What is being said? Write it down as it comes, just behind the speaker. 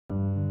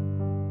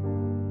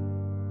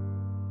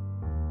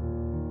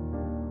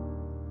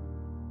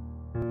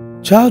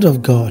Child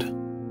of God,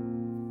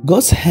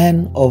 God's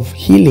hand of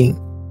healing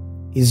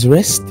is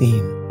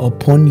resting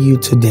upon you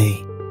today.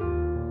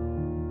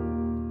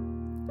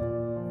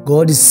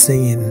 God is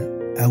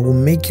saying, I will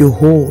make you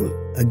whole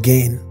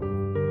again.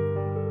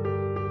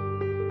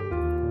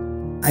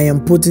 I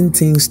am putting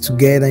things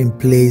together in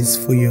place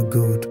for your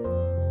good.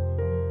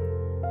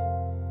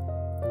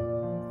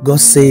 God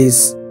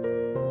says,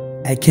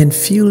 I can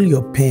feel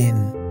your pain.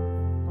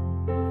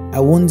 I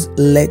won't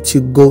let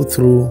you go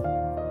through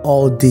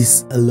all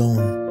this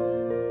alone.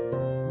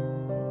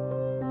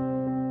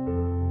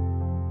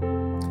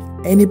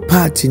 Any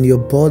part in your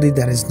body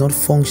that is not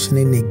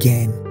functioning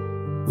again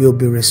will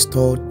be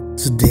restored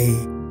today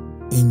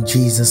in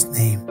Jesus'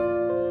 name.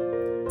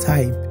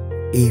 Type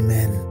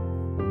Amen.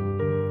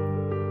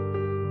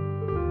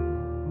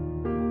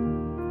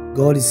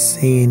 God is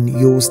saying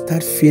you will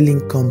start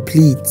feeling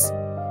complete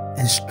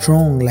and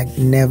strong like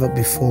never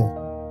before.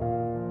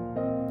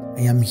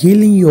 I am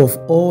healing you of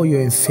all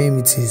your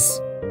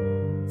infirmities,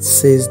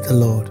 says the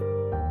Lord.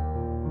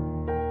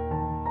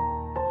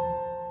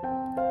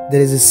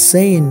 There is a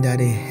saying that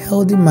a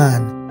healthy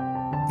man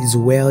is a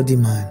wealthy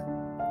man.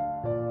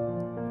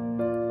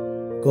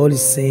 God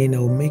is saying, I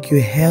will make you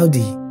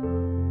healthy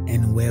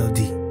and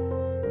wealthy.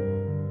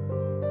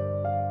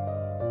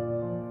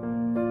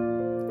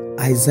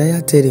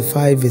 Isaiah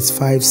 35 verse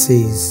 5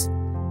 says,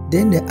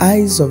 Then the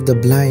eyes of the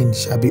blind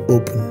shall be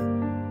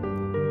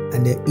opened,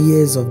 and the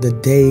ears of the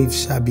deaf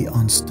shall be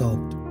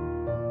unstopped.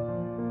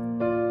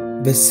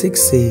 Verse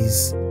 6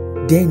 says,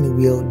 Then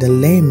will the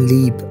lame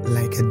leap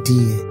like a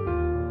deer,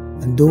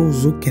 and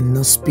those who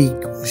cannot speak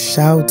will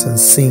shout and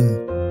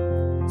sing.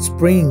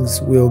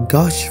 Springs will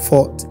gush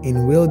forth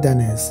in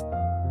wilderness,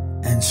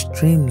 and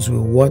streams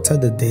will water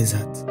the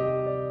desert.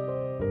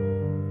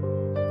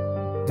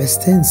 Verse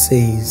 10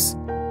 says,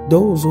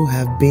 Those who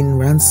have been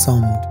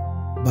ransomed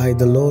by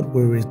the Lord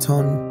will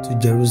return to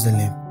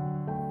Jerusalem,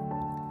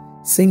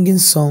 singing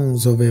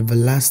songs of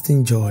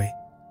everlasting joy.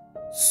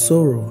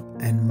 Sorrow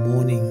and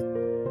mourning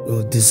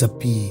will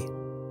disappear,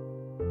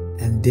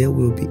 and they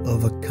will be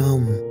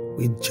overcome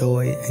with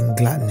joy and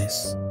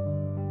gladness.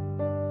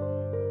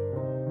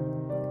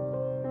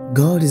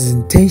 God is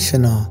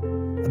intentional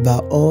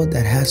about all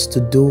that has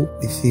to do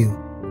with you.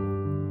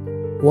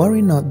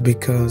 Worry not,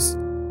 because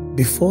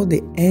before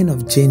the end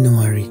of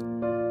January,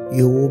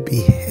 you will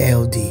be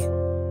healthy,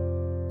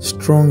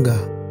 stronger,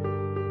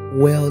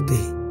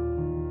 wealthy,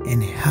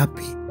 and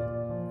happy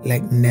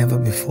like never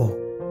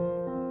before.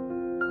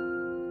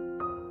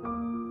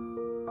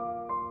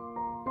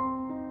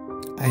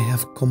 I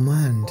have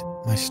commanded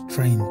my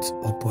strength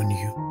upon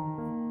you.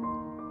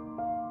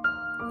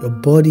 Your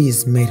body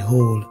is made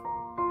whole.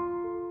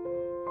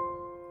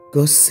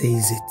 God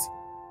says it.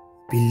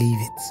 Believe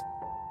it.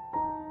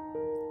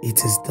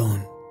 It is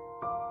done.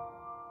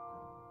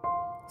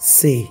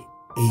 Say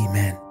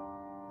Amen.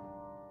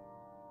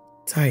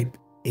 Type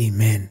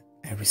Amen.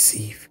 I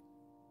receive.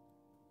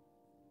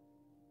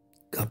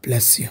 God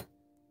bless you.